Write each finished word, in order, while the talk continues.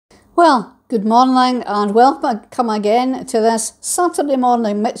Well, good morning and welcome again to this Saturday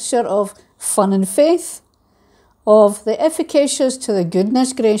morning mixture of fun and faith, of the efficacious to the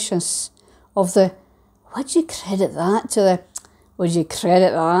goodness gracious, of the would you credit that to the would you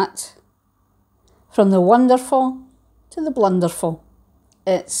credit that, from the wonderful to the blunderful.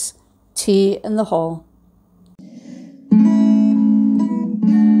 It's tea in the hall.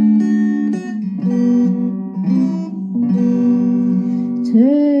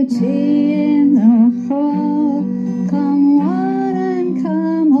 To tea in the hall, come one and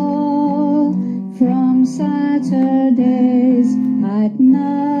come all, from Saturdays at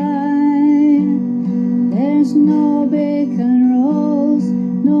 9. There's no bacon rolls,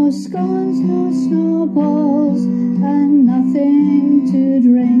 no scones, no snowballs, and nothing to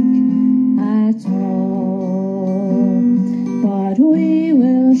drink at all. But we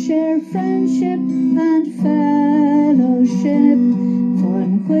will share friendship and fellowship,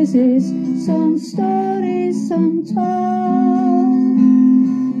 fun quizzes, some stories, some talk.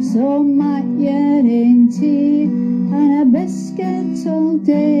 So might you in tea and a biscuit all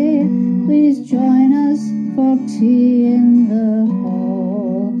day, please join us for tea in the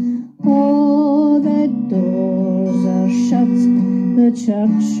hall. Oh, the doors are shut, the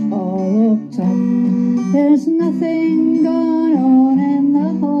church all locked up, there's nothing going on in the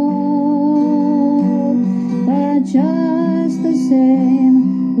hall, but just the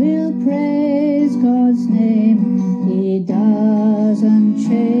same, we'll praise God's name. He doesn't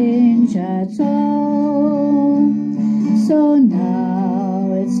change at all. So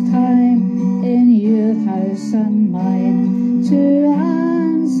now it's time in your house and mine to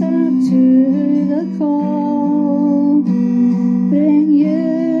answer to the call. Bring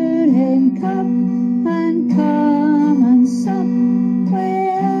your in cup and come and sup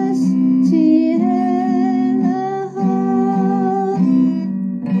with us, tea in the hall.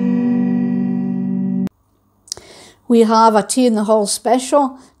 We have a Tea in the Hall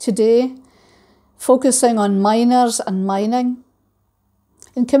special today, focusing on miners and mining,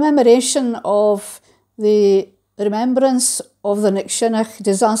 in commemoration of the remembrance of the Knockshinnoch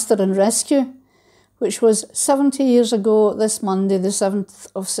Disaster and Rescue, which was 70 years ago this Monday, the 7th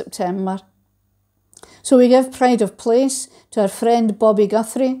of September. So we give pride of place to our friend Bobby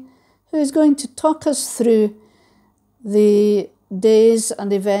Guthrie, who is going to talk us through the days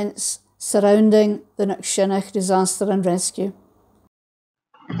and events surrounding the Knockshinnoch Disaster and Rescue.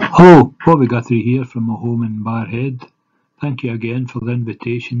 Hello, Bobby Guthrie here from my home in Barrhead. Thank you again for the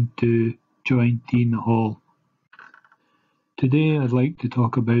invitation to join Tea in the Hall. Today I'd like to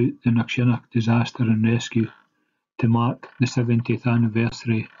talk about the Knockshinnoch Disaster and Rescue to mark the 70th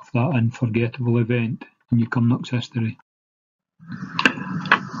anniversary of that unforgettable event in Knockshinnoch's history.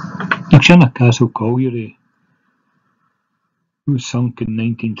 Knockshinnoch Castle Colliery was sunk in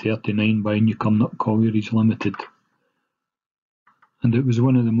 1939 by Knockshinnoch Collieries Limited, and it was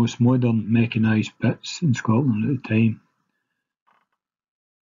one of the most modern mechanised pits in Scotland at the time.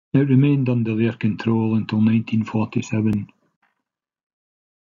 It remained under their control until 1947,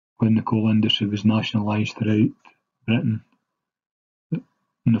 when the coal industry was nationalised throughout Britain on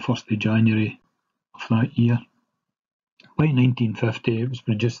the 1st of January of that year. By 1950 it was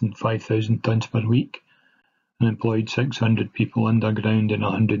producing 5,000 tonnes per week and employed 600 people underground and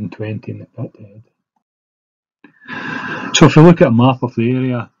 120 in the pit head. So if you look at a map of the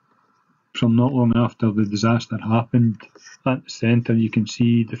area from not long after the disaster happened, at the centre you can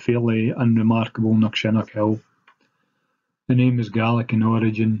see the fairly unremarkable Knockshinnoch Hill. The name is Gaelic in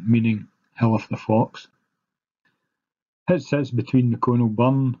origin, meaning Hill of the Fox. It sits between the Conal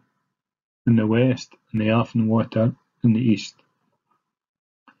Burn in the west and the Afton Water in the east.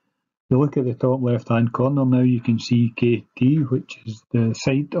 If you look at the top left hand corner now, you can see KT, which is the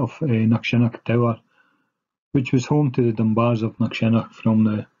site of Knockshinnoch Tower, which was home to the Dunbars of Knockshinnoch from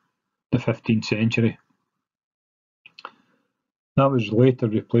the 15th century. That was later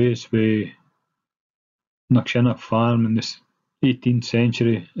replaced with Knockshinnoch Farm in the 18th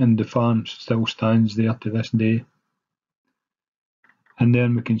century, and the farm still stands there to this day. And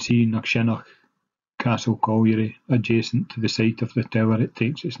then we can see Knockshinnoch Castle Colliery adjacent to the site of the tower it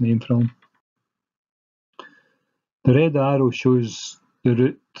takes its name from. The red arrow shows the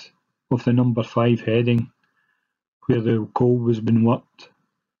route of the number 5 heading, where the coal was being worked,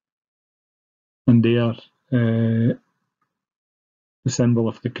 and there the symbol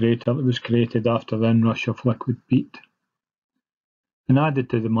of the crater that was created after the inrush of liquid peat. And added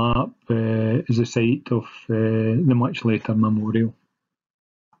to the map is the site of the much later memorial.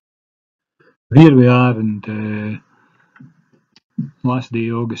 Here we are, and last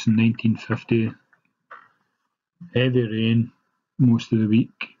day August in 1950, heavy rain most of the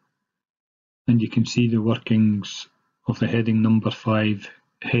week, and you can see the workings of the heading number 5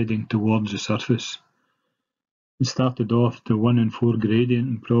 heading towards the surface. It started off the 1 and 4 gradient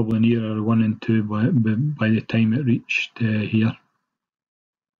and probably nearer 1 and 2 by the time it reached here.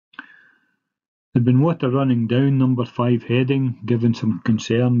 There'd been water running down number 5 heading, given some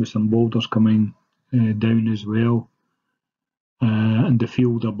concern with some boulders coming down as well, and the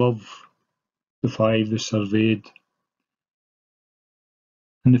field above the 5 was surveyed.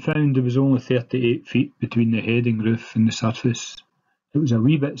 And they found there was only 38 feet between the heading roof and the surface. It was a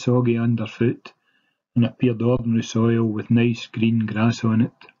wee bit soggy underfoot and appeared ordinary soil with nice green grass on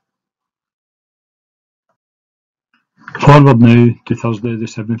it. Forward now to Thursday the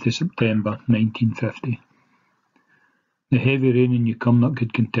 7th of September 1950. The heavy rain in Knockshinnoch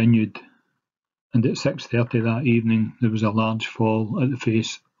had continued, and at 6:30 that evening there was a large fall at the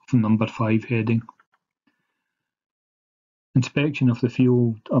face of number 5 heading. Inspection of the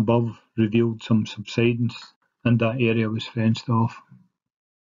field above revealed some subsidence, and that area was fenced off.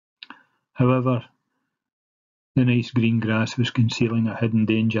 However, the nice green grass was concealing a hidden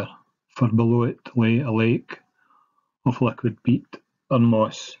danger, for below it lay a lake of liquid peat or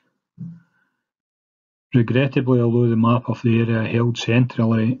moss. Regrettably, although the map of the area held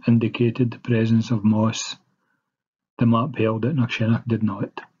centrally indicated the presence of moss, the map held at Knockshinnoch did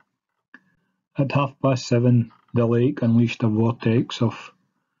not. At 7:30, the lake unleashed a vortex of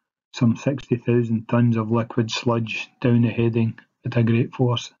some 60,000 tons of liquid sludge down the heading at a great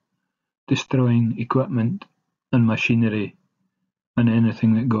force, destroying equipment and machinery and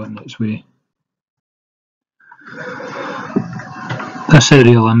anything that got in its way. This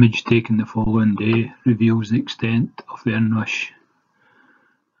aerial image taken the following day reveals the extent of the inrush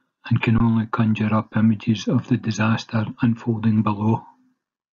and can only conjure up images of the disaster unfolding below.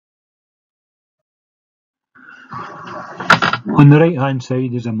 On the right hand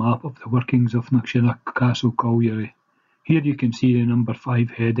side is a map of the workings of Knockshinnoch Castle Colliery. Here you can see the number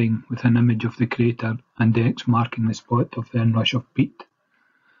 5 heading with an image of the crater and X marking the spot of the inrush of peat.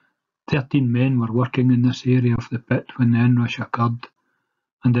 13 men were working in this area of the pit when the inrush occurred,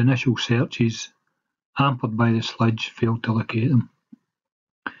 and initial searches, hampered by the sludge, failed to locate them.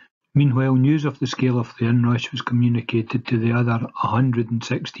 Meanwhile, news of the scale of the inrush was communicated to the other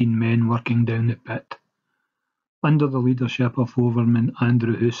 116 men working down the pit. Under the leadership of Overman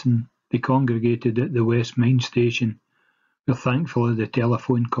Andrew Houston, they congregated at the West Mine Station, where thankfully the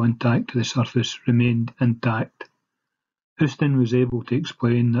telephone contact to the surface remained intact. Houston was able to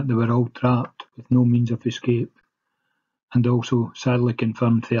explain that they were all trapped with no means of escape, and also sadly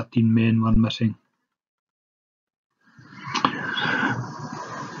confirmed 13 men were missing.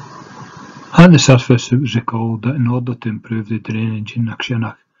 At the surface, it was recalled that in order to improve the drainage in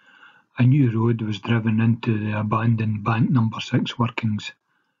Knockshinnoch, a new road was driven into the abandoned Bank Number 6 workings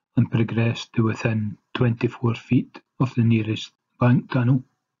and progressed to within 24 feet of the nearest bank tunnel.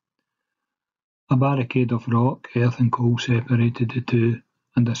 A barricade of rock, earth and coal separated the two,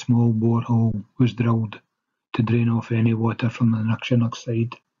 and a small borehole was drilled to drain off any water from the Knockshinnoch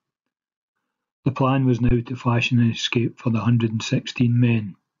side. The plan was now to fashion an escape for the 116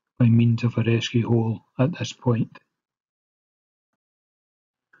 men by means of a rescue hole at this point.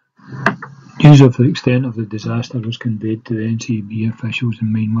 News of the extent of the disaster was conveyed to the NCB officials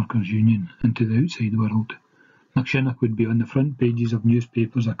and Mine Workers Union and to the outside world. Knockshinnoch would be on the front pages of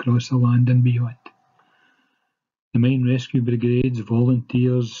newspapers across the land and beyond. The mine rescue brigades,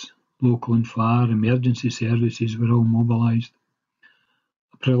 volunteers, local and far emergency services were all mobilised.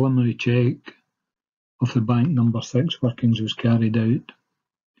 A preliminary check of the Bank Number 6 workings was carried out,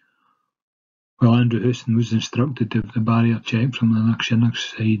 while Andrew Houston was instructed to have the barrier check from the Knockshinnoch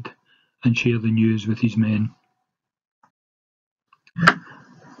side and share the news with his men.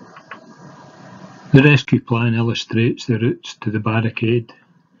 The rescue plan illustrates the routes to the barricade.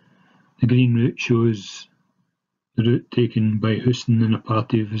 The green route shows the route taken by Houston and a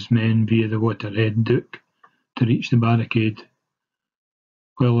party of his men via the Waterhead Duke to reach the barricade,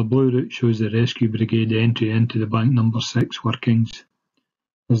 while the blue route shows the rescue brigade entry into the Bank Number 6 workings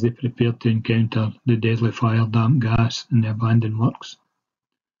as they prepared to encounter the deadly fire damp gas in the abandoned works.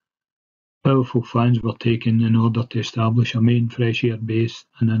 Powerful fans were taken in order to establish a main fresh air base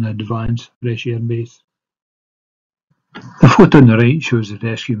and an advanced fresh air base. The photo on the right shows the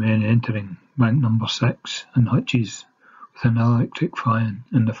rescue men entering Bank Number 6 and hutches with an electric fan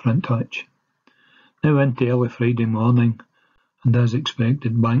in the front hutch. Now into early Friday morning, and as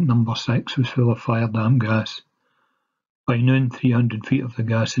expected, Bank Number 6 was full of fire damp gas. By noon, 300 feet of the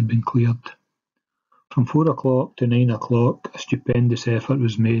gas had been cleared. From 4 o'clock to 9 o'clock, a stupendous effort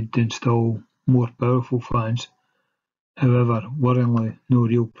was made to install more powerful fans, However, worryingly, no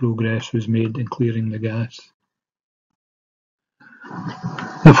real progress was made in clearing the gas.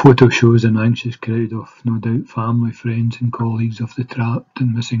 The photo shows an anxious crowd of, no doubt, family, friends and colleagues of the trapped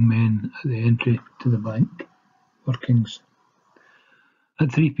and missing men at the entry to the bank workings.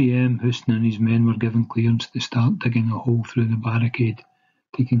 At 3 p.m, Houston and his men were given clearance to start digging a hole through the barricade,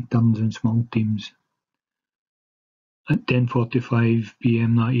 taking turns in small teams. At 10:45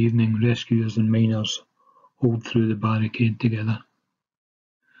 p.m. that evening, rescuers and miners holed through the barricade together.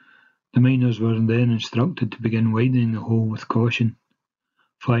 The miners were then instructed to begin widening the hole with caution.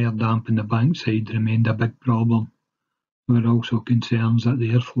 Fire damp in the bankside remained a big problem. There were also concerns that the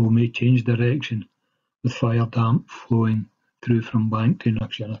airflow may change direction, with fire damp flowing through from bank to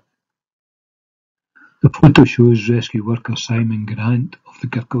Knockshinnoch. The photo shows rescue worker Simon Grant of the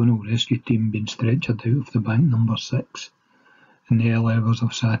Kirkconnell rescue team being stretchered out of the bank number 6 in the early hours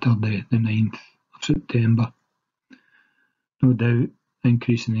of Saturday, the 9th of September. No doubt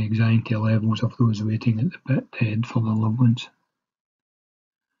increasing the anxiety levels of those waiting at the pit head for their loved ones.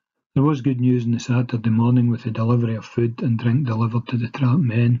 There was good news on the Saturday morning with the delivery of food and drink delivered to the trapped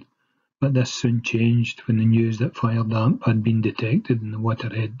men, but this soon changed when the news that fire damp had been detected in the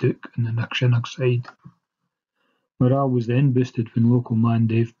Waterhead Duke on the Knockshinnoch side. Morale was then boosted when local man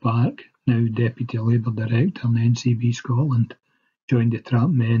Dave Park, now Deputy Labour Director in NCB Scotland, joined the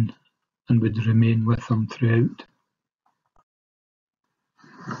trapped men and would remain with them throughout.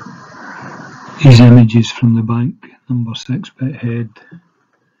 These images from the bank number 6 pit head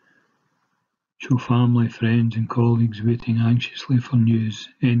show family, friends and colleagues waiting anxiously for news,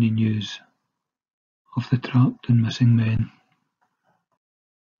 any news, of the trapped and missing men.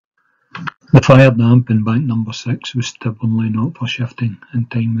 The fire damp in bank number 6 was stubbornly not for shifting, and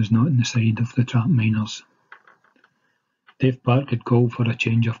time was not on the side of the trapped miners. Dave Park had called for a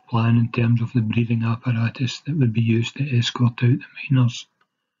change of plan in terms of the breathing apparatus that would be used to escort out the miners,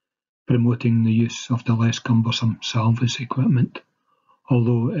 promoting the use of the less cumbersome salvage equipment,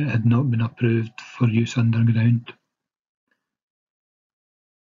 although it had not been approved for use underground.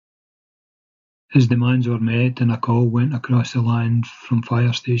 His demands were met and a call went across the land from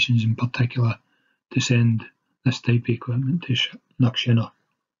fire stations in particular to send this type of equipment to Knockshinnoch.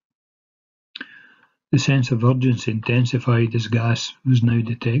 The sense of urgency intensified as gas was now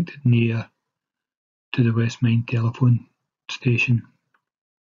detected near to the Westmine telephone station.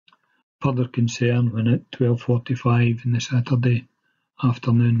 Further concern when at 12:45 on the Saturday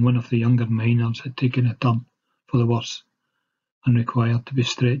afternoon one of the younger miners had taken a turn for the worse and required to be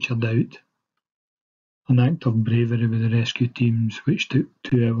stretchered out. An act of bravery with the rescue teams which took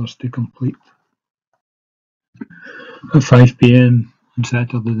 2 hours to complete. At 5 p.m. on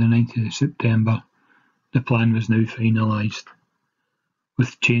Saturday the 9th of September, the plan was now finalised,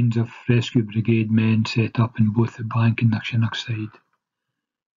 with chains of rescue brigade men set up in both the bank and Knockshinnoch side.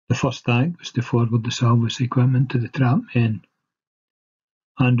 The first act was to forward the salvage equipment to the trapped men.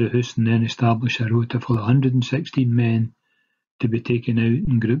 Andrew Houston then established a rota for the 116 men to be taken out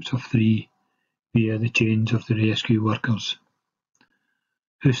in groups of 3 via the chains of the rescue workers.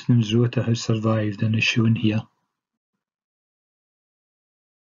 Houston's rota has survived and is shown here.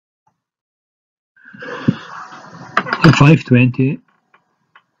 At 5:20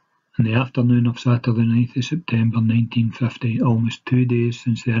 in the afternoon of Saturday 9th of September 1950, almost 2 days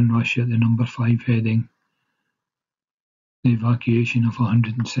since the inrush at the number 5 heading, the evacuation of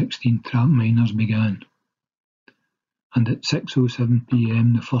 116 trapped miners began, and at 6:07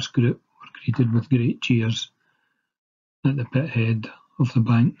 p.m. the first group were greeted with great cheers at the pit head of the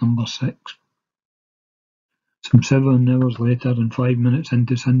bank number 6. Some 7 hours later and 5 minutes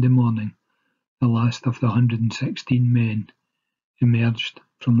into Sunday morning, the last of the 116 men emerged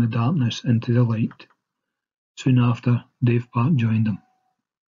from the darkness into the light. Soon after, Dave Park joined them.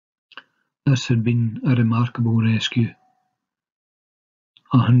 This had been a remarkable rescue.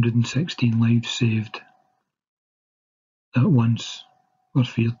 116 lives saved that once were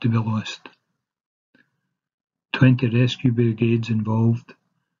feared to be lost. 20 rescue brigades involved,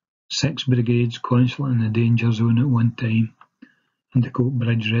 6 brigades constantly in the danger zone at one time, and the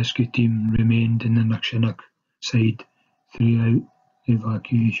Coatbridge rescue team remained in the Knockshinnoch side throughout the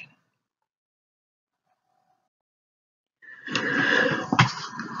evacuation.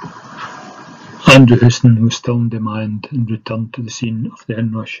 Andrew Houston was still in demand and returned to the scene of the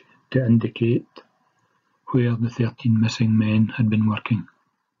inrush to indicate where the 13 missing men had been working.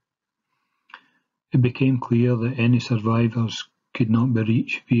 It became clear that any survivors could not be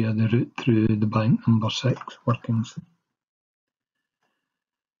reached via the route through the bank number 6 workings.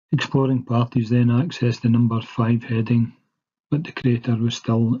 Exploring parties then accessed the number 5 heading, but the crater was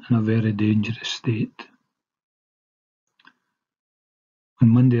still in a very dangerous state. On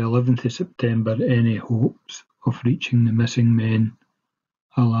Monday 11th of September, any hopes of reaching the missing men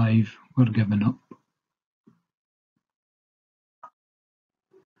alive were given up.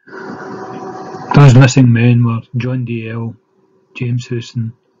 Those missing men were John D.L., James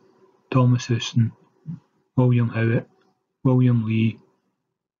Houston, Thomas Houston, William Howitt, William Lee,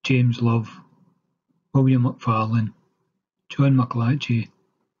 James Love, William McFarlane, John McClatchy,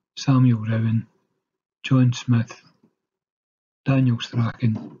 Samuel Rowan, John Smith, Daniel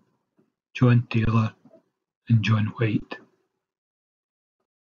Strachan, John Taylor, and John White.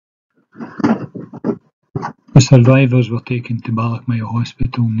 The survivors were taken to Ballochmyle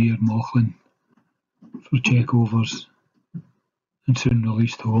Hospital near Mauchline for check-overs and soon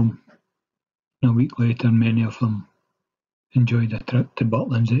released home. A week later, many of them enjoyed a trip to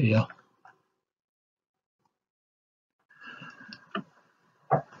Butlins at Ayr.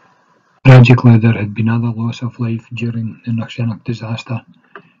 Tragically, there had been other loss of life during the Knockshinnoch disaster.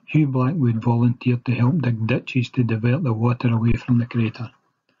 Hugh Blackwood volunteered to help dig ditches to divert the water away from the crater.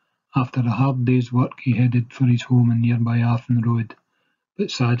 After a hard day's work, he headed for his home in nearby Arthon Road,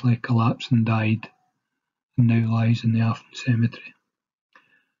 but sadly collapsed and died, and now lies in the Arthon Cemetery.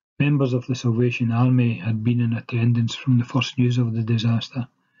 Members of the Salvation Army had been in attendance from the first news of the disaster.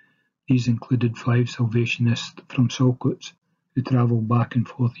 These included 5 Salvationists from Saltcoats, who travelled back and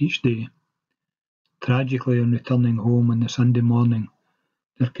forth each day. Tragically, on returning home on the Sunday morning,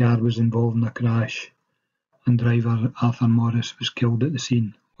 their car was involved in a crash, and driver Arthur Morris was killed at the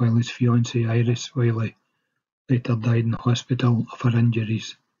scene, while his fiancée Iris Wiley later died in hospital of her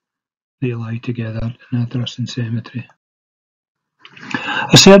injuries. They lie together in Atherton Cemetery.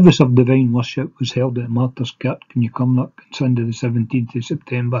 A service of divine worship was held at Martyrs Kirk, Newcomnock, on Sunday the 17th of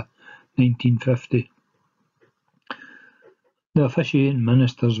September 1950. The officiating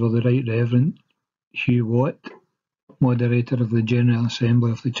ministers were the Right Reverend Hugh Watt, moderator of the General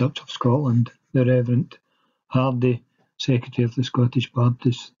Assembly of the Church of Scotland, the Reverend Hardy, Secretary of the Scottish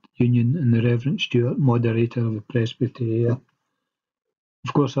Baptist Union, and the Reverend Stewart, moderator of the Presbytery Ayr.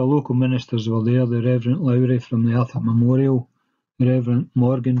 Of course, our local ministers were there: the Reverend Lowry from the Arthur Memorial, the Reverend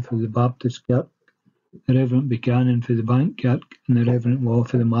Morgan for the Baptist Kirk, the Reverend Buchanan for the Bank Kirk, and the Reverend Waugh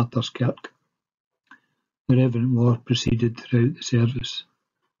for the Martyrs Kirk. The Reverend Waugh proceeded throughout the service.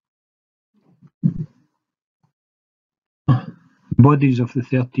 The bodies of the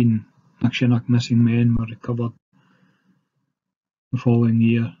 13 Knockshinnoch missing men were recovered the following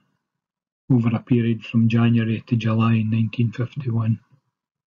year, over a period from January to July 1951,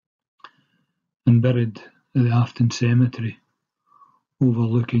 and buried at the Afton Cemetery,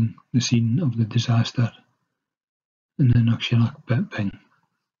 overlooking the scene of the disaster in the Knockshinnoch Pit Bin.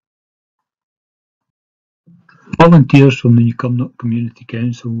 Volunteers from the Newcomnock Community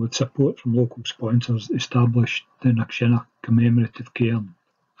Council, with support from local sponsors, established the Knockshinnoch Commemorative Cairn,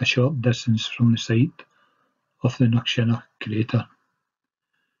 a short distance from the site of the Knockshinnoch crater.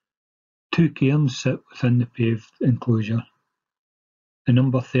 2 cairns sit within the paved enclosure. The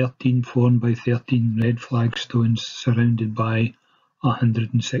number 13 formed by 13 red flagstones surrounded by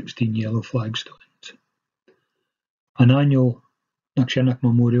 116 yellow flagstones. An annual Knockshinnoch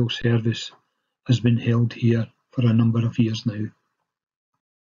Memorial Service has been held here for a number of years now.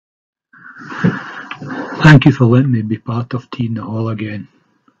 Thank you for letting me be part of Tea in the Hall again.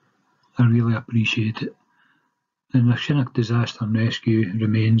 I really appreciate it. The Knockshinnoch Disaster and Rescue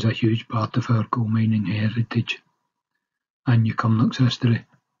remains a huge part of our coal mining heritage and Newcomnock's history.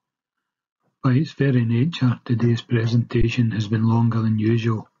 By its very nature, today's presentation has been longer than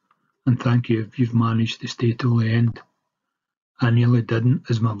usual, and thank you if you've managed to stay till the end. I nearly didn't,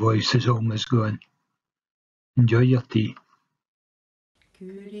 as my voice is almost gone. Enjoy your tea.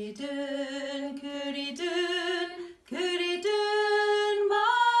 Coorie-doon, coorie-doon,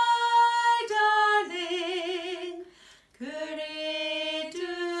 my darling. Coorie-doon,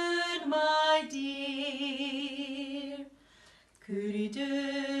 my dear.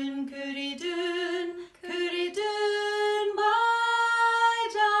 Coorie-doon, coorie-doon, coorie-doon, my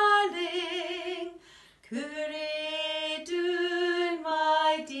darling. Coorie-doon,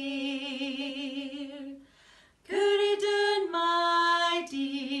 my dear. Coorie-doon, my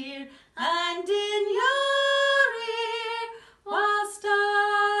dear, and in your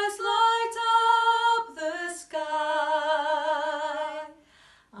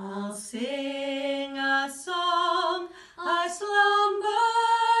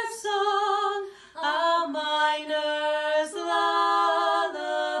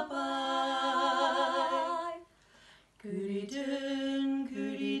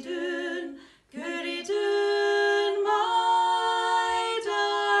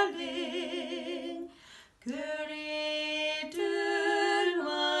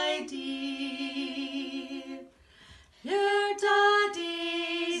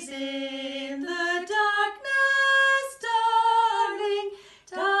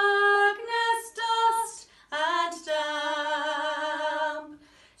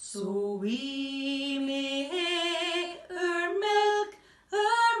so we may hae our milk,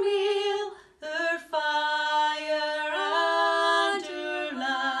 our meal, our fire and our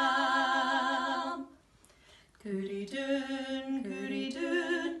lamb. Coorie-doon,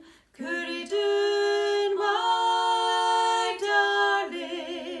 coorie-doon, coorie-doon, my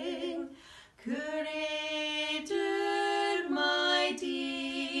darling. Coorie-doon, my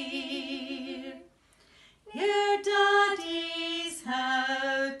dear. Your daddy's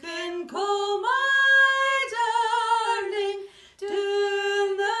how can go, my darling,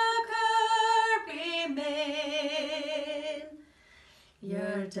 down the Kirby main.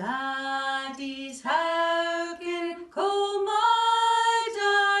 Your daddy's how can go, my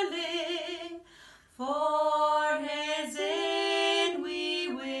darling, for his ain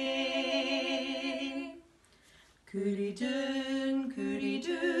wee way. Coorie-doon,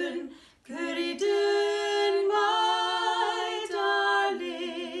 coorie-doon, coorie-doon, my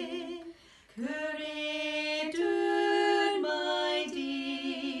darling. Coorie-doon, my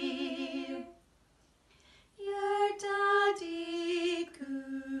dear. Your daddy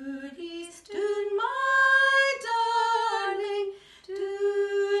coories doon, my darling,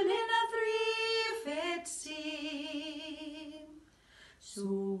 doon in a three-fit seam. So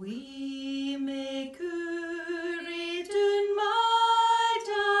we may coorie-doon, my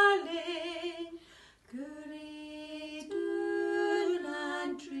darling, coorie-doon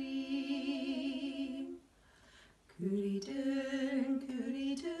and dream. Coorie-doon,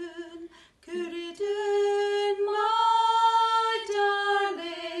 coorie-doon, coorie-doon, my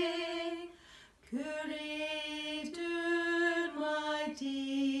darling. Coorie-doon, my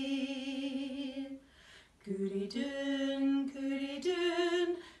dear. Coorie-doon, coorie-doon,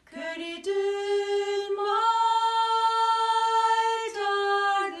 coorie-doon, my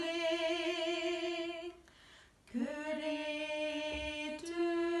darling.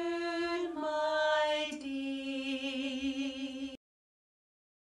 Coorie-doon, my dear.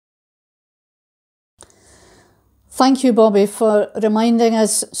 Thank you, Bobby, for reminding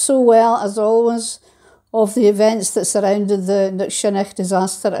us so well, as always, of the events that surrounded the Knockshinnoch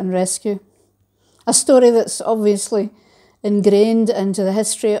Disaster and Rescue. A story that's obviously ingrained into the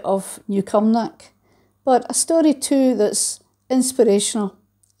history of Knockshinnoch, but a story too that's inspirational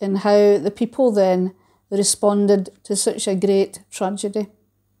in how the people then responded to such a great tragedy.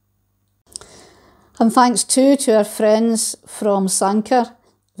 And thanks too to our friends from Sanquhar,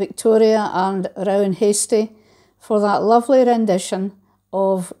 Victoria and Rowan Hasty for that lovely rendition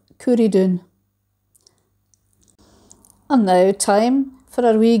of Coorie-doon. And now time for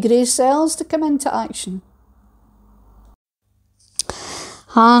our wee grey cells to come into action.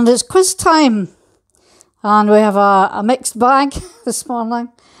 And it's quiz time. And we have a mixed bag this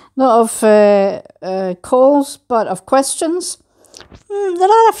morning. Not of calls, but of questions. There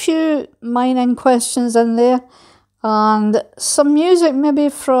are a few mining questions in there. And some music maybe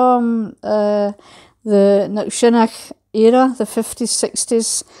from the Knockshinnoch era, the 50s,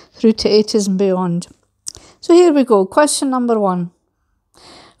 60s, through to 80s and beyond. So here we go. Question number 1.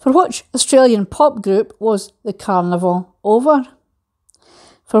 For which Australian pop group was the carnival over?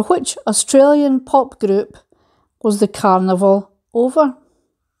 For which Australian pop group was the carnival over?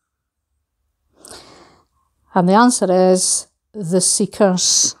 And the answer is The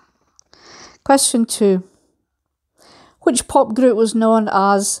Seekers. Question 2. Which pop group was known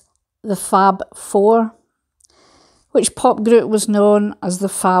as the Fab Four? Which pop group was known as the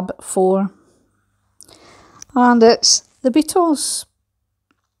Fab Four? And it's the Beatles.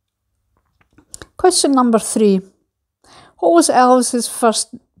 Question number 3. What was Elvis's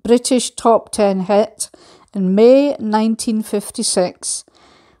first British top 10 hit in May 1956?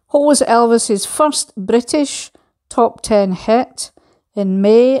 What was Elvis's first British top 10 hit in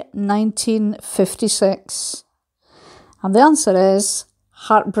May 1956? And the answer is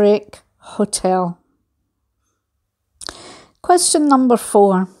Heartbreak Hotel. Question number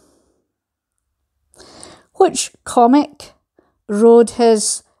 4. Which comic rode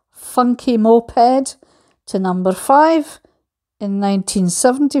his funky moped to number 5 in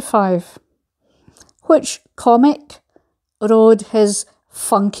 1975? Which comic rode his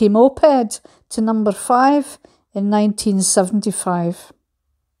funky moped to number 5 in 1975?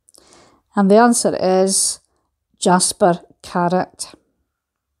 And the answer is Jasper Carrot.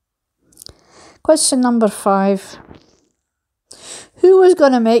 Question number 5. Who was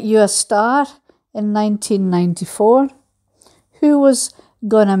going to make you a star in 1994? Who was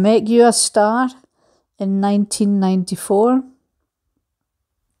going to make you a star in 1994?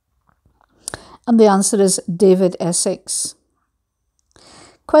 And the answer is David Essex.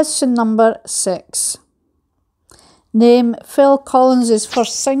 Question number 6. Name Phil Collins'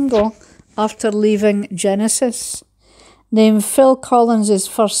 first single after leaving Genesis. Name Phil Collins'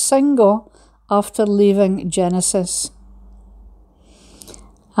 first single after leaving Genesis.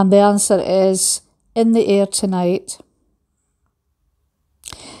 And the answer is In the Air Tonight.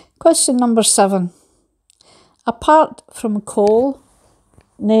 Question number 7. Apart from coal,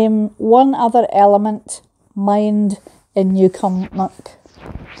 name one other element mined in Knockshinnoch.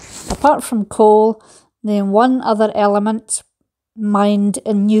 Apart from coal, name one other element mined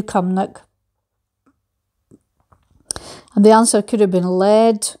in Knockshinnoch. And the answer could have been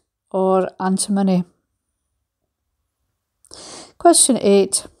lead or antimony. Question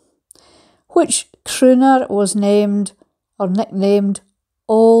 8. Which crooner was named or nicknamed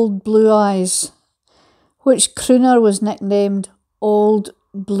Old Blue Eyes? Which crooner was nicknamed Old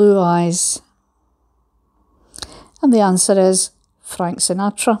Blue Eyes? And the answer is Frank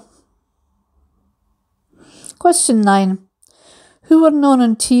Sinatra. Question 9. Who were known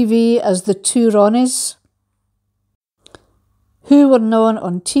on TV as the Two Ronnies? Who were known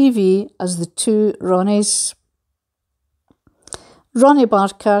on TV as the Two Ronnies? Ronnie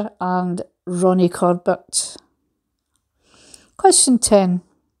Barker and Ronnie Corbett. Question 10.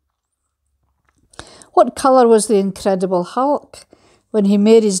 What colour was the Incredible Hulk when he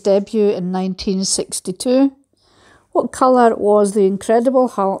made his debut in 1962? What colour was the Incredible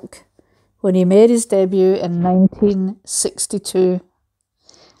Hulk when he made his debut in 1962?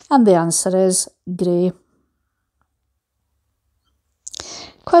 And the answer is grey.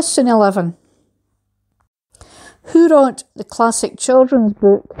 Question 11. Who wrote the classic children's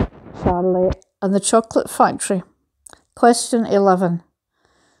book Charlie and the Chocolate Factory? Question 11.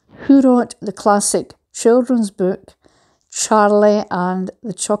 Who wrote the classic children's book Charlie and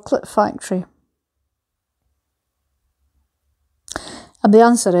the Chocolate Factory? And the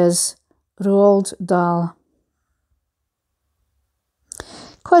answer is Roald Dahl.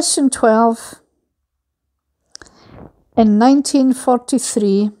 Question 12. In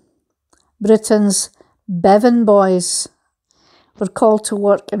 1943, Britain's Bevan boys were called to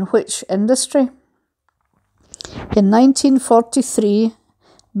work in which industry? In 1943,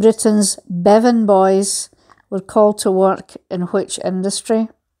 Britain's Bevan boys were called to work in which industry?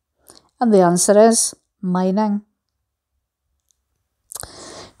 And the answer is mining.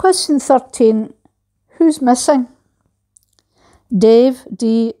 Question 13. Who's missing? Dave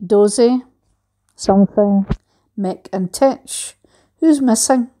D. Dozy, something, Mick and Titch. Who's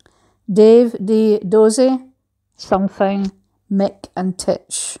missing? Dave D. Dozy, something, Mick and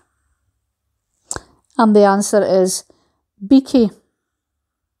Titch. And the answer is Beaky.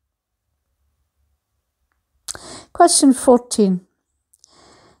 Question 14.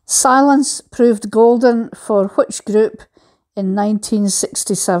 Silence proved golden for which group in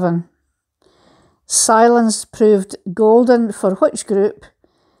 1967? Silence proved golden for which group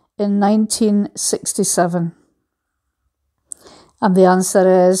in 1967? And the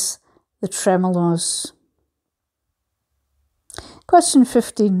answer is the Tremolos. Question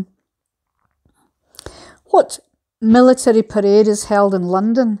 15. What military parade is held in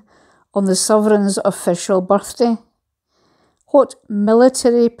London on the Sovereign's official birthday? What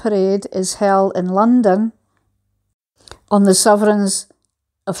military parade is held in London on the Sovereign's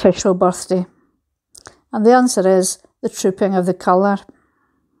official birthday? And the answer is the Trooping of the Colour.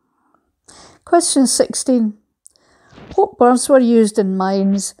 Question 16. What birds were used in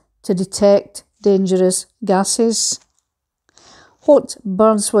mines to detect dangerous gases? What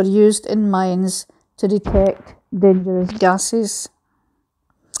birds were used in mines to detect dangerous gases?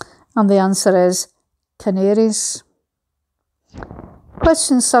 And the answer is canaries.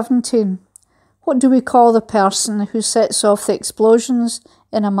 Question 17. What do we call the person who sets off the explosions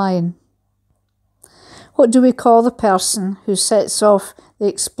in a mine? What do we call the person who sets off the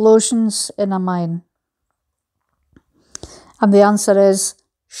explosions in a mine? And the answer is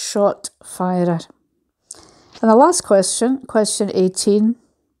shot firer. And the last question, question 18.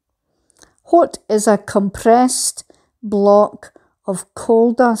 What is a compressed block of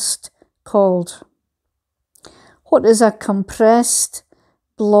coal dust called? What is a compressed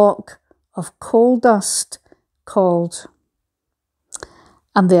block of coal dust called?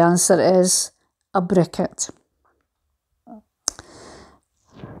 And the answer is a briquette.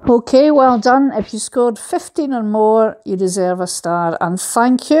 Okay, well done. If you scored 15 or more, you deserve a star. And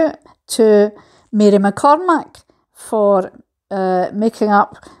thank you to Mary McCormack for making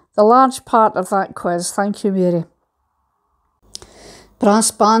up the large part of that quiz. Thank you, Mary.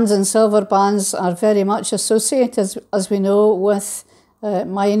 Brass bands and silver bands are very much associated, as we know, with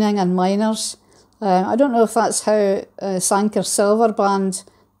mining and miners. I don't know if that's how Sanker Silver Band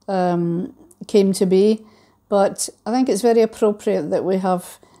came to be, but I think it's very appropriate that we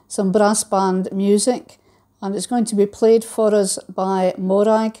have some brass band music, and it's going to be played for us by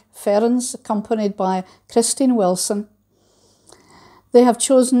Morag Ferns, accompanied by Christine Wilson. They have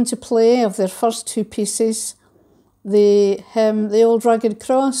chosen to play, of their first two pieces, the hymn, The Old Rugged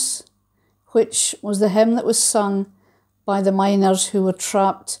Cross, which was the hymn that was sung by the miners who were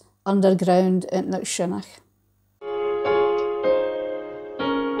trapped underground at Knockshinnoch.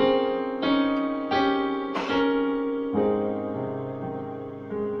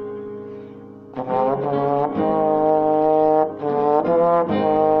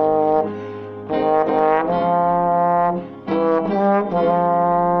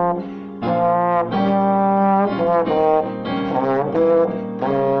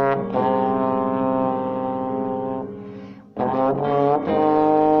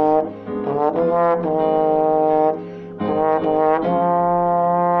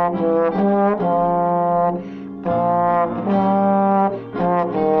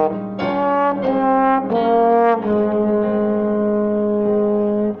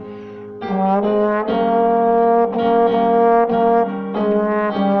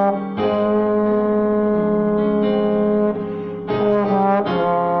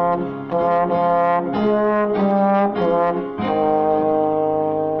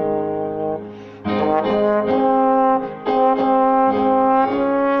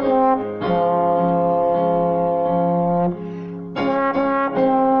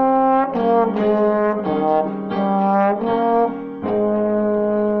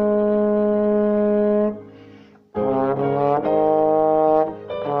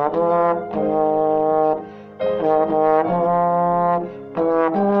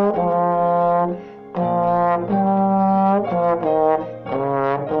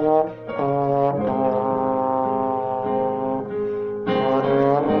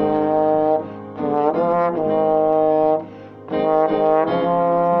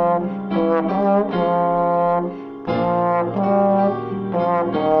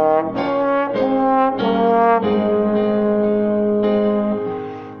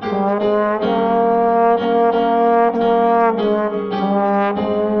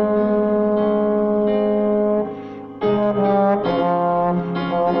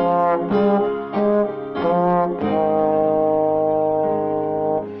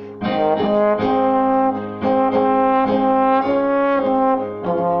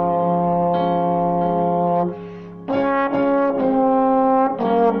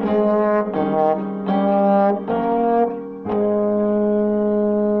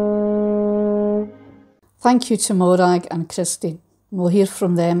 Thank you to Morag and Christine. We'll hear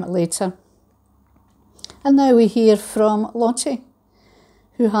from them later. And now we hear from Lottie,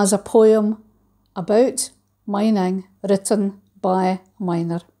 who has a poem about mining written by a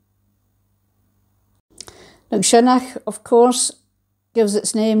miner. Knockshinnoch, of course, gives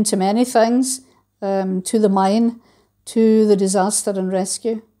its name to many things, to the mine, to the disaster and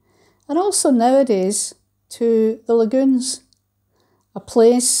rescue, and also nowadays to the lagoons, a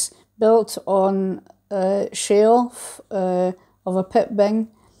place built on shale of a pit bing,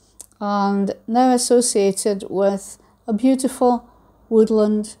 and now associated with a beautiful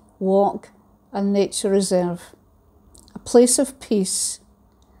woodland walk and nature reserve. A place of peace,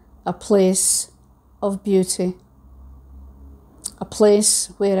 a place of beauty, a place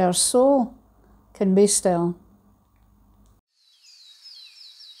where our soul can be still.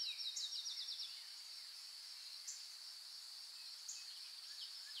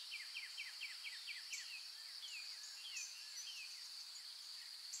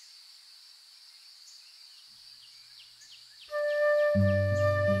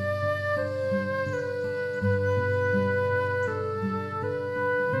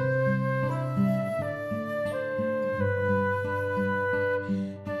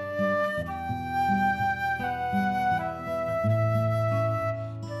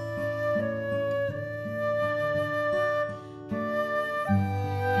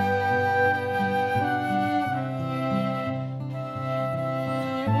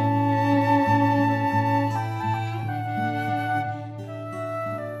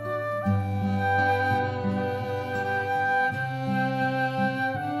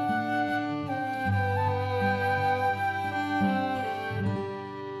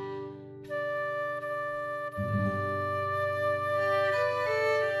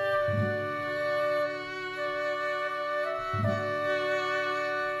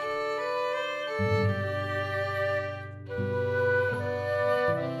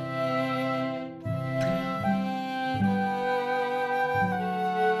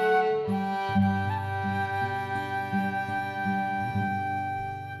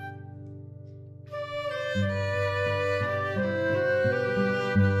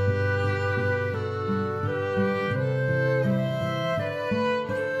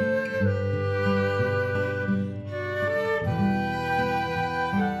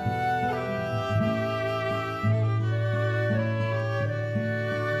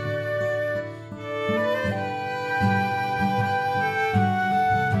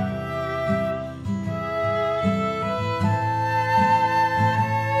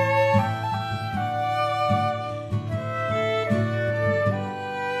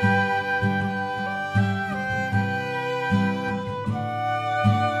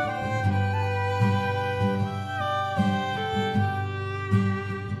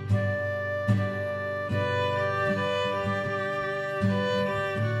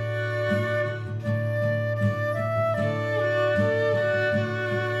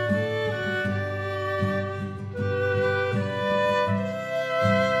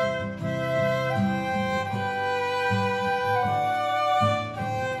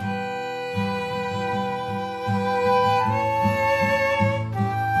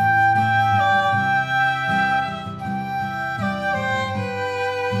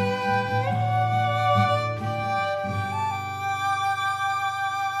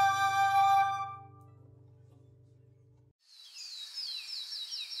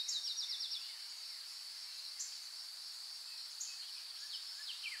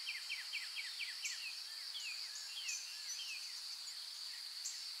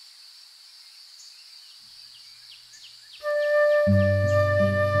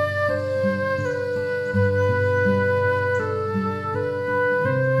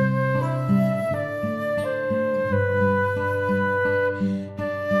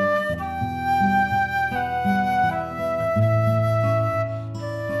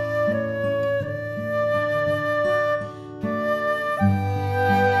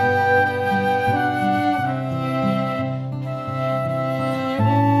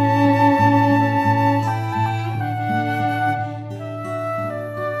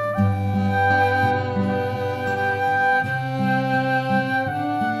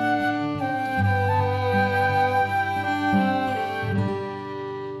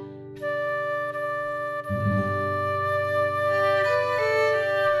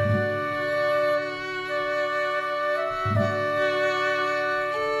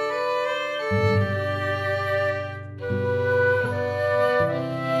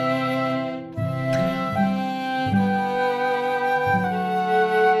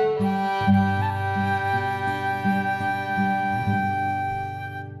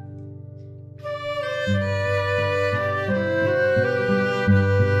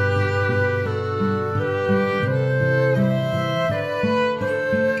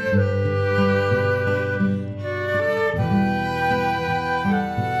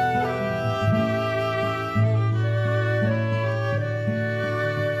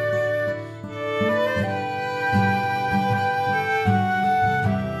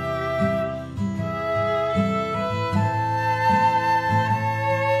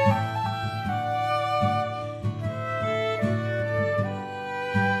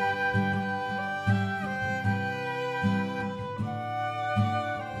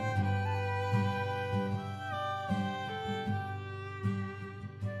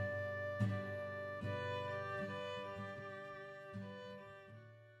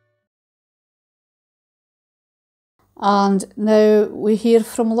 And now we hear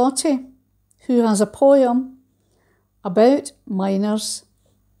from Lottie, who has a poem about miners,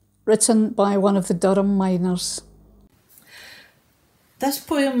 written by one of the Durham miners. This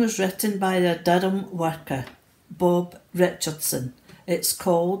poem was written by a Durham worker, Bob Richardson. It's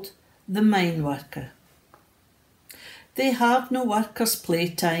called The Mine Worker. They have no workers'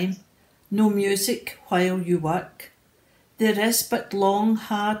 playtime, no music while you work. There is but long,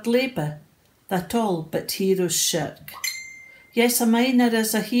 hard labour that all but heroes shirk. Yes, a miner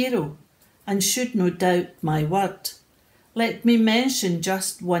is a hero, and should no doubt my word. Let me mention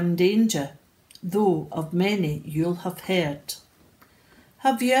just one danger, though of many you'll have heard.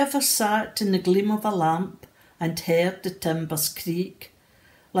 Have you ever sat in the gleam of a lamp and heard the timbers creak,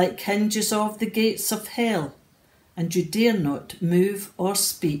 like hinges of the gates of hell, and you dare not move or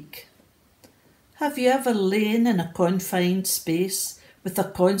speak? Have you ever lain in a confined space with a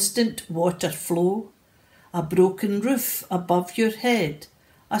constant water flow, a broken roof above your head,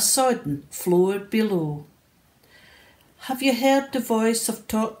 a sodden floor below? Have you heard the voice of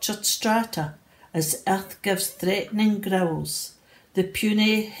tortured strata as earth gives threatening growls, the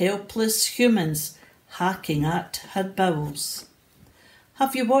puny, helpless humans hacking at her bowels?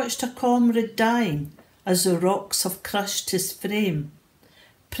 Have you watched a comrade dying as the rocks have crushed his frame,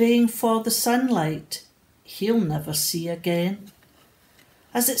 praying for the sunlight he'll never see again?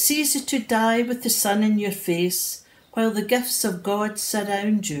 As it's easy to die with the sun in your face while the gifts of God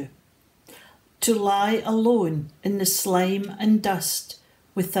surround you, to lie alone in the slime and dust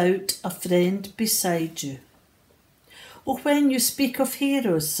without a friend beside you. Oh, when you speak of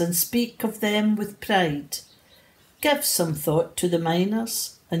heroes and speak of them with pride, give some thought to the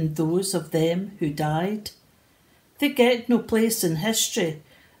miners and those of them who died. They get no place in history,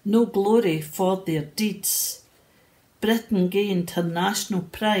 no glory for their deeds. Britain gained her national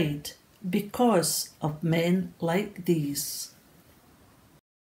pride because of men like these.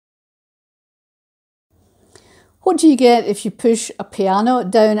 What do you get if you push a piano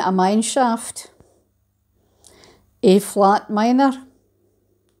down a mine shaft? A-flat minor.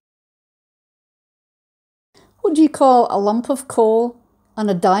 What do you call a lump of coal and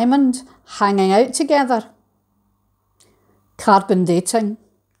a diamond hanging out together? Carbon dating.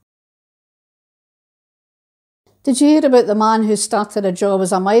 Did you hear about the man who started a job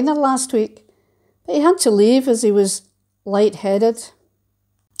as a miner last week, but he had to leave as he was lightheaded?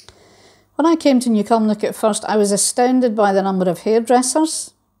 When I came to Knockshinnoch at first, I was astounded by the number of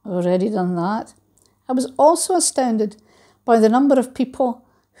hairdressers. I've already done that. I was also astounded by the number of people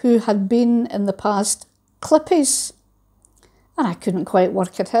who had been in the past clippies, and I couldn't quite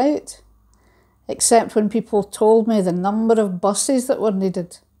work it out, except when people told me the number of buses that were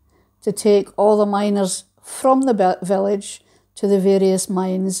needed to take all the miners from the village to the various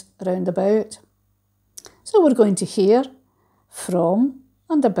mines round about. So we're going to hear from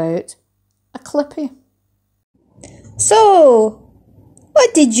and about a clippy. So,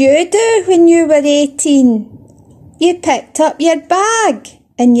 what did you do when you were 18? You picked up your bag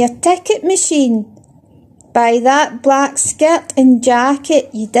and your ticket machine. By that black skirt and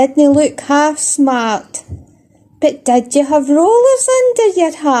jacket you didn't look half smart. But did you have rollers under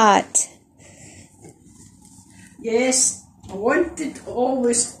your hat? Yes, I wanted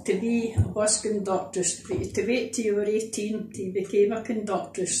always to be a bus conductress, but you had to wait till you were 18 till you became a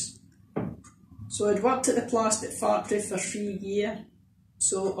conductress. So I'd worked at the plastic factory for 3 years.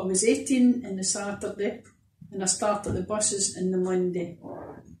 So I was 18 on the Saturday and I started the buses on the Monday.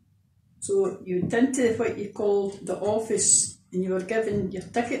 So you went into what you called the office and you were given your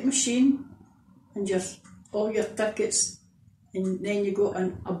ticket machine and all your tickets, and then you got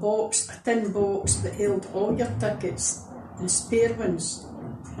in a box, a tin box that held all your tickets and spare ones.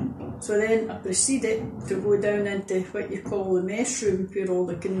 So then I proceeded to go down into what you call the mess room where all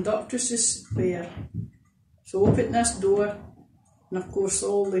the conductresses were. So opened this door and of course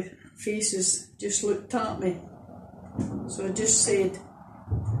all the faces just looked at me. So I just said,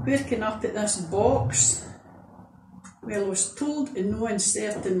 "Where can I put this box?" Well, I was told in no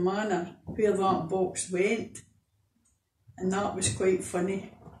uncertain manner where that box went, and that was quite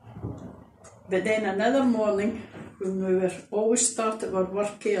funny. But then another morning, when we were always started our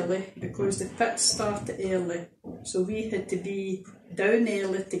work early because the pits started early, so we had to be down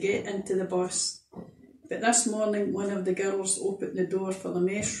early to get into the bus. But this morning, one of the girls opened the door for the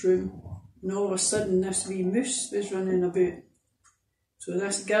mess room, and all of a sudden this wee moose was running about. So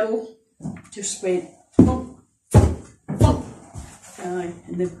this girl just went thump, thump,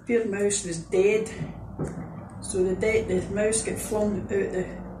 and the poor mouse was dead. So the mouse got flung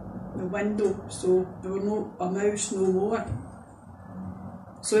out the window, so there was a mouse no more.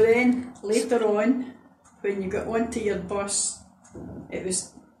 So then later on, when you got onto your bus, it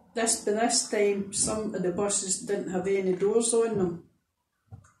was by this time some of the buses didn't have any doors on them.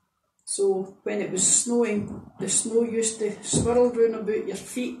 So when it was snowing, the snow used to swirl round about your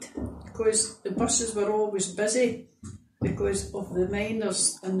feet because the buses were always busy because of the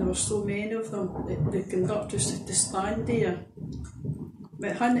miners, and there were so many of them. The conductors had to stand there.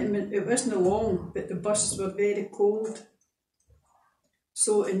 It wasn't long, but the buses were very cold.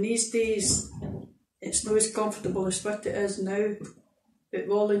 So in these days, it's not as comfortable as what it is now, but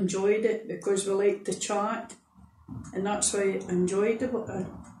we all enjoyed it because we liked to chat, and that's why I enjoyed the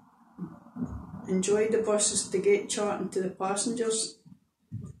buses, to get chatting to the passengers.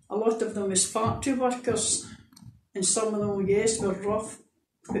 A lot of them was factory workers, and some of them, yes, were rough,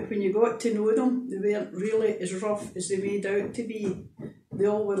 but when you got to know them, they weren't really as rough as they made out to be. They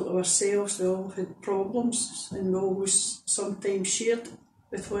all were ourselves, they all had problems, and we always sometimes shared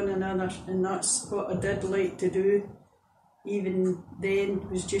with one another, and that's what I did like to do. Even then,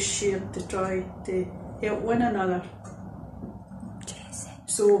 was just shared to try to help one another.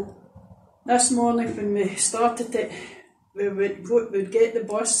 So this morning when we started it, we'd get the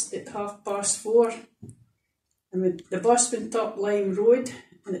bus at 4:30, and the bus went up Lime Road,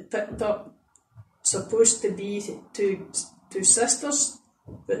 and it picked up, supposed to be two sisters,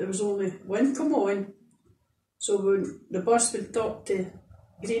 but there was only one come on. So when the bus went up to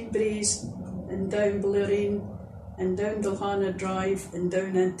Great Braes and down Ballerine and down Dalhana Drive and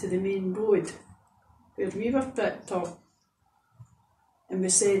down into the main road where we were picked up, and we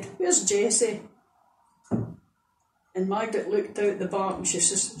said, "Where's Jessie?" And Margaret looked out the back and she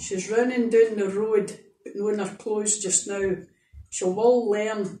says, "She's running down the road, but knowing her clothes just now. She will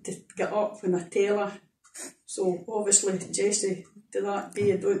learn to get up when I tell her." So obviously Jessie, to that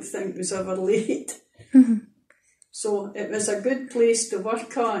day, I don't think was ever late. So it was a good place to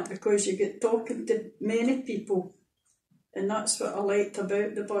work at because you get talking to many people, and that's what I liked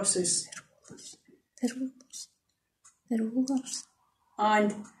about the buses. The rollers.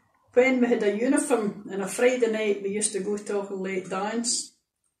 And when we had a uniform on a Friday night, we used to go to a late dance,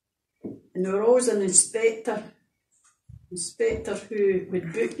 and there was always an inspector who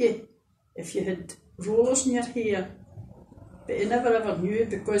would book you if you had rollers in your hair, but he never ever knew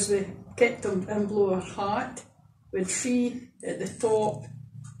because we kept them in below our hat with 3 at the top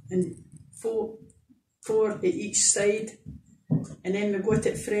and four at each side, and then we got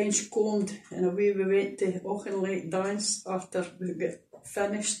it French combed, and away we went to Auchinleck dance after we got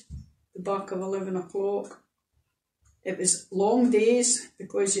finished the back of 11 o'clock. It was long days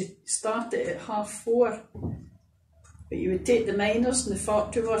because you started at 4:30, but you would take the miners and the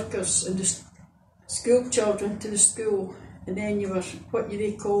factory workers and the school children to the school, and then you were,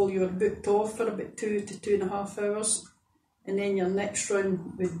 you were booked off for about 2 to 2.5 hours, and then your next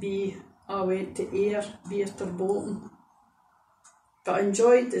run would be, I went to Ayr, Beert or Bolton. But I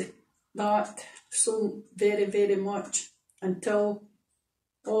enjoyed that so very, very much until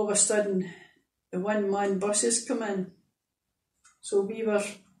all of a sudden the one-man buses come in. So we were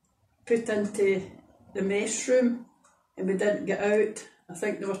put into the mess room and we didn't get out. I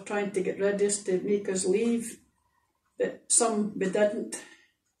think they were trying to get rid of us to make us leave, but some we didn't.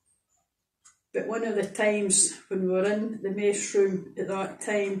 But one of the times when we were in the mess room at that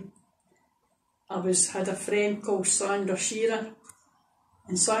time, I had a friend called Sandra Shearer,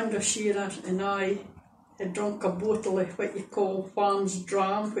 and Sandra Shearer and I had drunk a bottle of what you call Wham's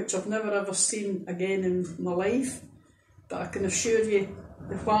Dram, which I've never ever seen again in my life, but I can assure you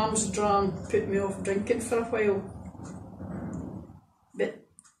the Wham's Dram put me off drinking for a while. But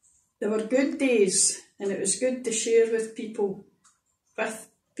they were good days, and it was good to share with people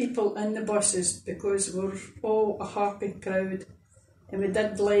in the buses, because we were all a happy crowd, and we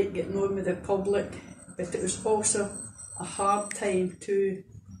did like getting on with the public, but it was also a hard time too.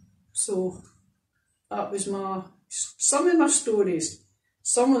 So that was some of my stories.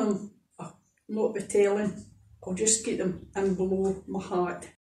 Some of them I'll not be telling, I'll just keep them in below my hat.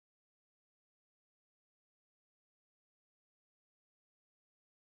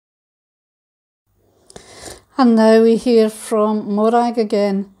 And now we hear from Morag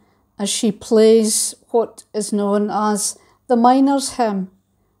again as she plays what is known as the Miners' Hymn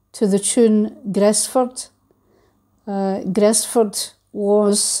to the tune Gresford. Gresford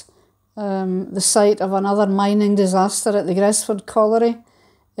was the site of another mining disaster at the Gresford Colliery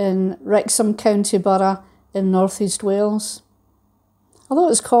in Wrexham County Borough in North East Wales. Although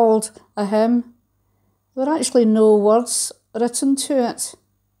it's called a hymn, there are actually no words written to it,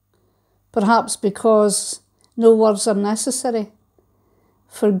 perhaps because no words are necessary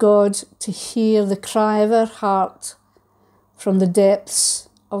for God to hear the cry of our heart from the depths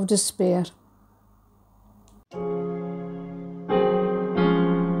of despair.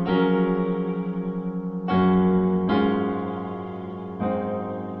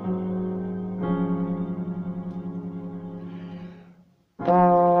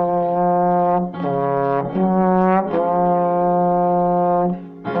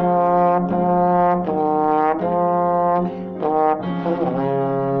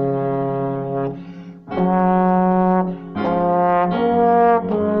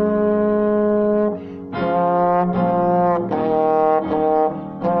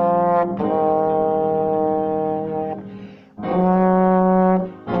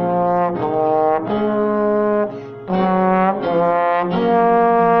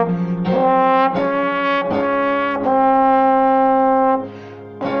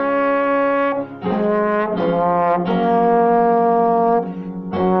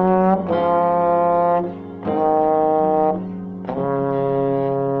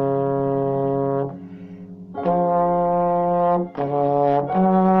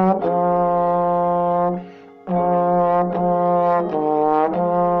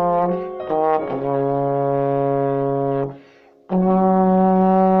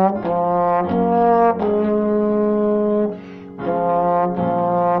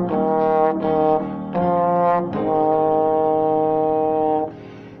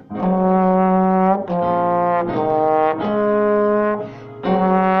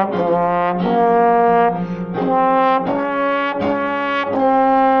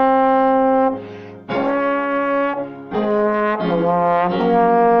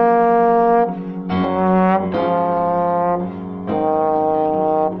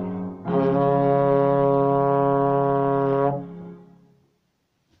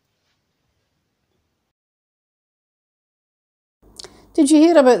 Did you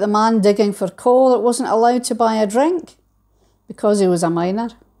hear about the man digging for coal that wasn't allowed to buy a drink? Because he was a miner.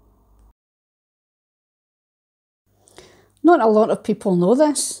 Not a lot of people know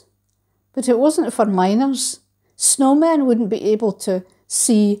this, but it wasn't for miners. Snowmen wouldn't be able to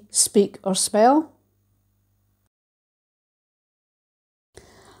see, speak or spell.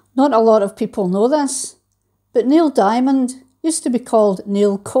 Not a lot of people know this, but Neil Diamond used to be called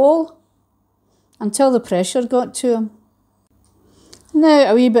Neil Cole until the pressure got to him.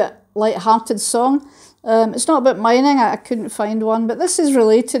 Now a wee bit light-hearted song. It's not about mining, I couldn't find one, but this is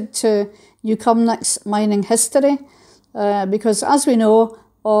related to Knockshinnoch's mining history because as we know,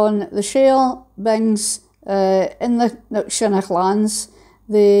 on the shale bings in the Knockshinnoch lands,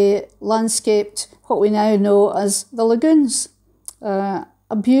 they landscaped what we now know as the lagoons. A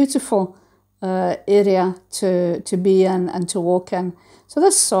beautiful area to be in and to walk in. So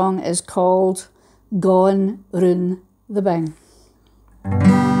this song is called Gone Roon the Bing.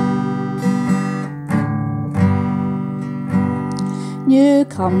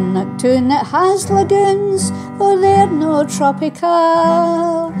 Knockshinnoch it has lagoons, though they're no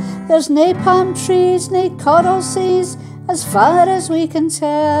tropical. There's nae palm trees, nae coral seas, as far as we can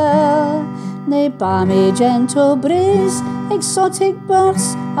tell. Nae balmy gentle breeze, exotic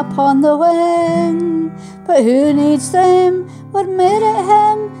birds upon the wing. But who needs them? We're made at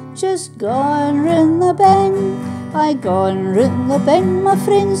him, just gone roon the bing. I gone roon the bing, my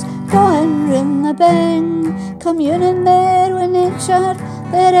friends, gone roon the bing. Communing there with nature,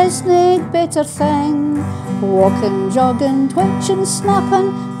 there is nae better thing. Walking, jogging, twitching,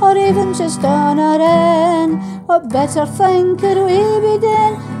 snapping, or even just on our end. What better thing could we be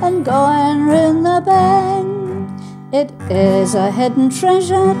doing than going roon the bing? It is a hidden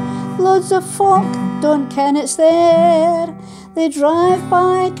treasure, loads of folk don't ken it's there. They drive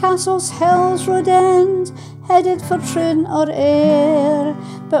by castles, hills, road end, headed for Troon or Ayr.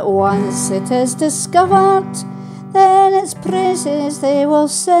 But once it is discovered, then its praises they will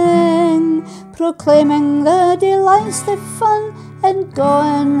sing, proclaiming the delights, the fun, and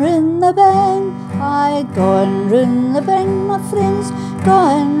going roon the bing. Aye, going roon the bing, my friends,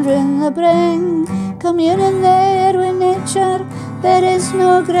 going roon the bing. Communing there with nature, there is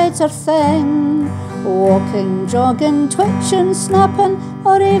no greater thing. Walking, jogging, twitching, snapping,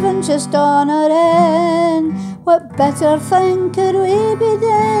 or even just on our end. What better thing could we be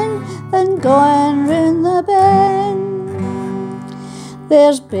doing than going roon the bing?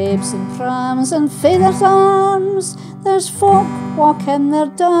 There's babes in prams and feathered arms, there's folk walking their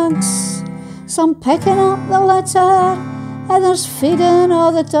dogs, some picking up the litter, others feeding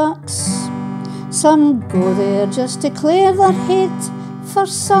all the ducks. Some go there just to clear their head, for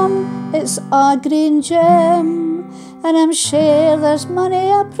some it's a green gem, and I'm sure there's many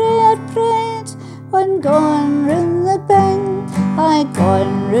a prayer prayed when going roon the bing. Aye,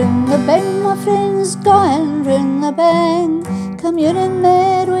 going roon the bing, my friends, going roon the bing. Communing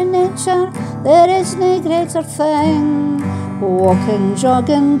there with nature, there is no greater thing. Walking,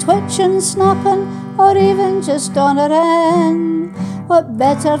 jogging, twitching, snapping, or even just honouring. What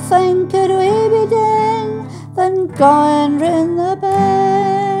better thing could we be doing than going round the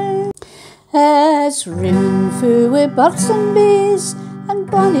bend? It's ringing full with birds and bees and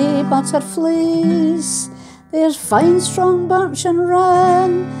bonny butterflies. There's fine strong birch and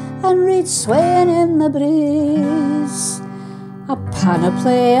wren and reeds swaying in the breeze. A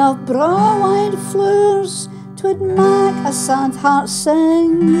panoply of broad-wide flowers 'twould make a sad heart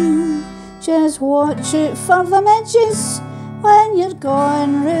sing. Just watch out for the midges when you're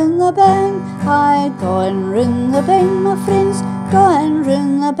going round the bend. Aye, going round the bend, my friends, going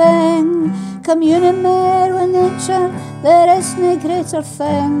round the bend. Communing there with nature, there is no greater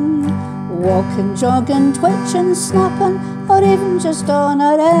thing. Walking, jogging, twitching, snapping, or even just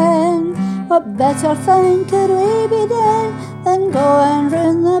honouring. What better thing could we be doing than going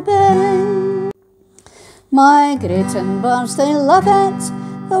round the bend? Migrating birds, they love it,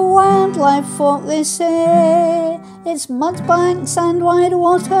 the wildlife folk they say. It's mud banks and wide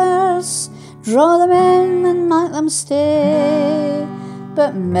waters, draw them in and make them stay.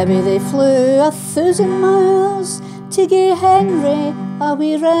 But maybe they flew 1,000 miles to gie Henry a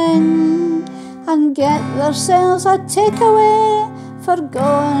wee ring and get themselves a takeaway for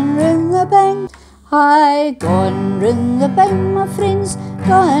going round the bend. Aye, going round the bend, my friends,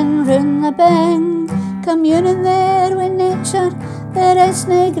 going round the bend. Communing there with nature, there is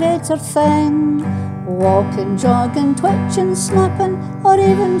no greater thing. Walking, jogging, twitching, snapping, or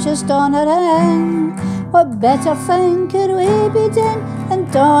even just honouring. What better thing could we be doing than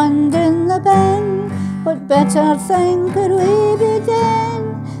going down the bend? What better thing could we be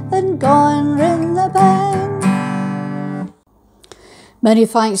doing than going round the bend? Many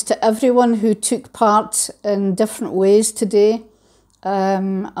thanks to everyone who took part in different ways today.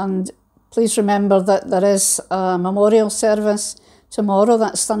 And please remember that there is a memorial service tomorrow,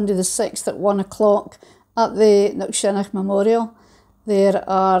 that's Sunday the 6th at 1 o'clock at the Knockshinnoch Memorial. There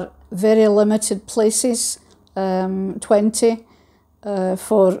are very limited places, 20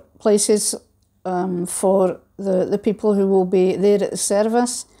 for places for the people who will be there at the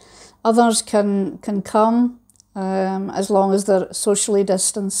service. Others can come as long as they're socially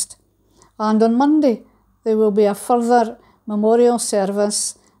distanced. And on Monday there will be a further memorial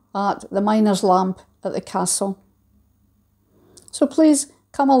service at the Miner's Lamp at the castle. So please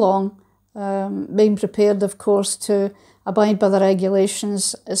come along, being prepared of course to abide by the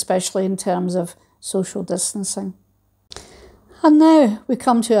regulations, especially in terms of social distancing. And now we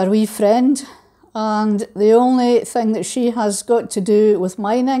come to our wee friend, and the only thing that she has got to do with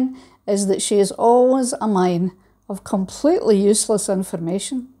mining is that she is always a mine of completely useless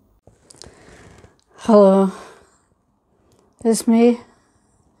information. Hello, it's me,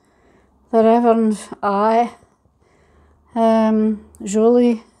 the Reverend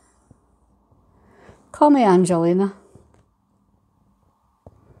Jolie. Call me Angelina.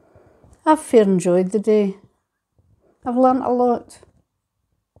 I've fair enjoyed the day. I've learnt a lot.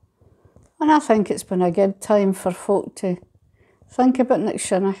 And I think it's been a good time for folk to think about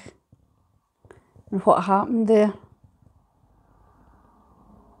Knockshinnoch and what happened there.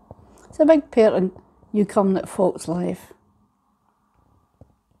 It's a big part in you coming at folks' life.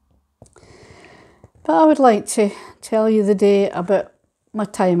 But I would like to tell you the day about my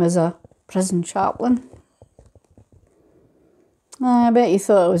time as a prison chaplain. I bet you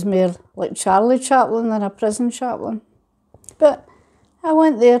thought it was more like Charlie Chaplin than a prison chaplain. But I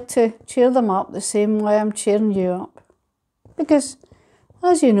went there to cheer them up the same way I'm cheering you up. Because,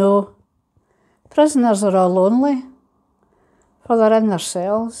 as you know, prisoners are all lonely, for they're in their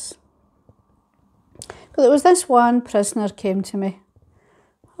cells. But there was this one prisoner came to me.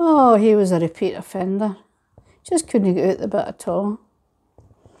 Oh, he was a repeat offender. Just couldn't get out the bit at all.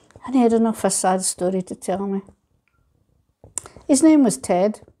 And he had enough a sad story to tell me. His name was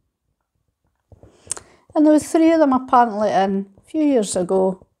Ted. And there was 3 of them apparently in a few years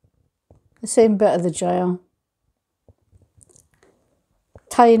ago, the same bit of the jail.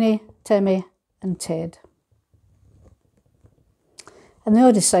 Tiny, Timmy and Ted. And they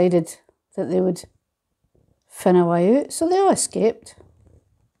all decided that they would fin a way out, so they all escaped.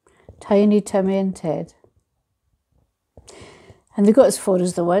 Tiny, Timmy and Ted. And they got as far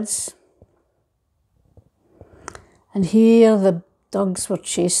as the woods. And here the dogs were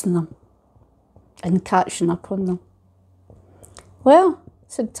chasing them and catching up on them. Well,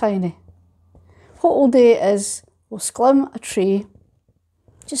 said Tiny, what we'll do is we'll sclim a tree,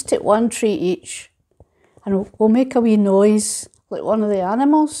 just take 1 tree each, and we'll make a wee noise like one of the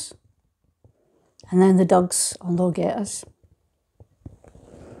animals, and then the dogs will not get us.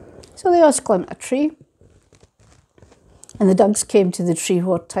 So they all climbed a tree. And the dogs came to the tree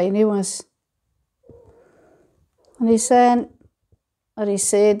where Tiny was. And he said,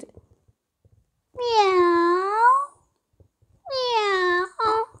 meow, meow.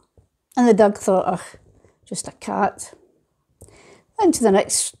 And the dog thought, ugh, just a cat. Went to the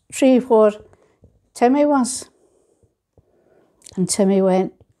next tree where Timmy was. And Timmy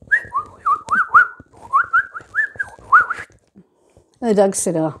went. And the dog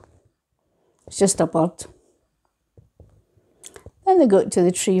said, oh, it's just a bird. Then they got to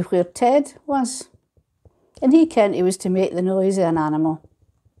the tree where Ted was. And he kent he was to make the noise of an animal.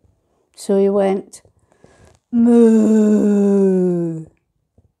 So he went, moo.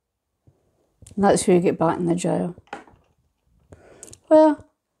 And that's who you get back in the jail. Well,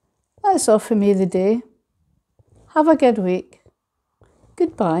 that's all for me today. Have a good week.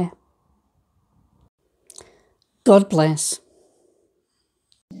 Goodbye. God bless.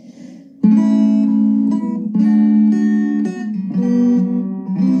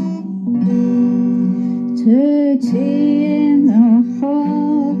 To tea in the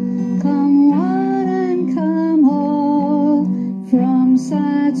hall, come one and come all, from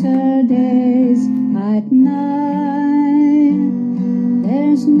Saturdays at 9.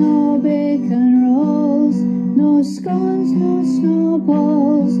 There's no bacon rolls, no scones, no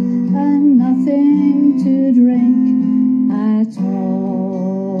snowballs, and nothing to drink at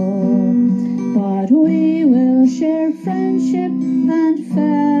all. But we will share friendship and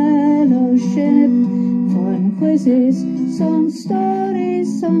fellowship, fun quizzes, some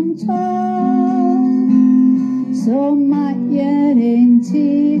stories, some talk. So mat yer in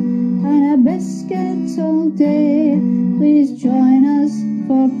tea and a biscuit all day, please join us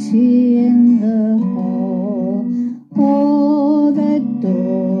for tea in the hall. Oh, the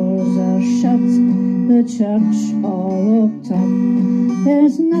doors are shut, the church all locked up,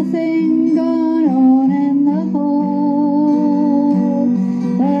 there's nothing going on in the hall,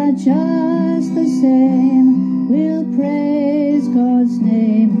 but just the same, we'll praise God's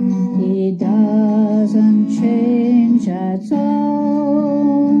name. He doesn't change at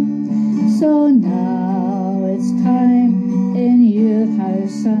all. So now it's time in your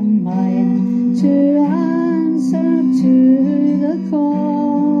house and mine to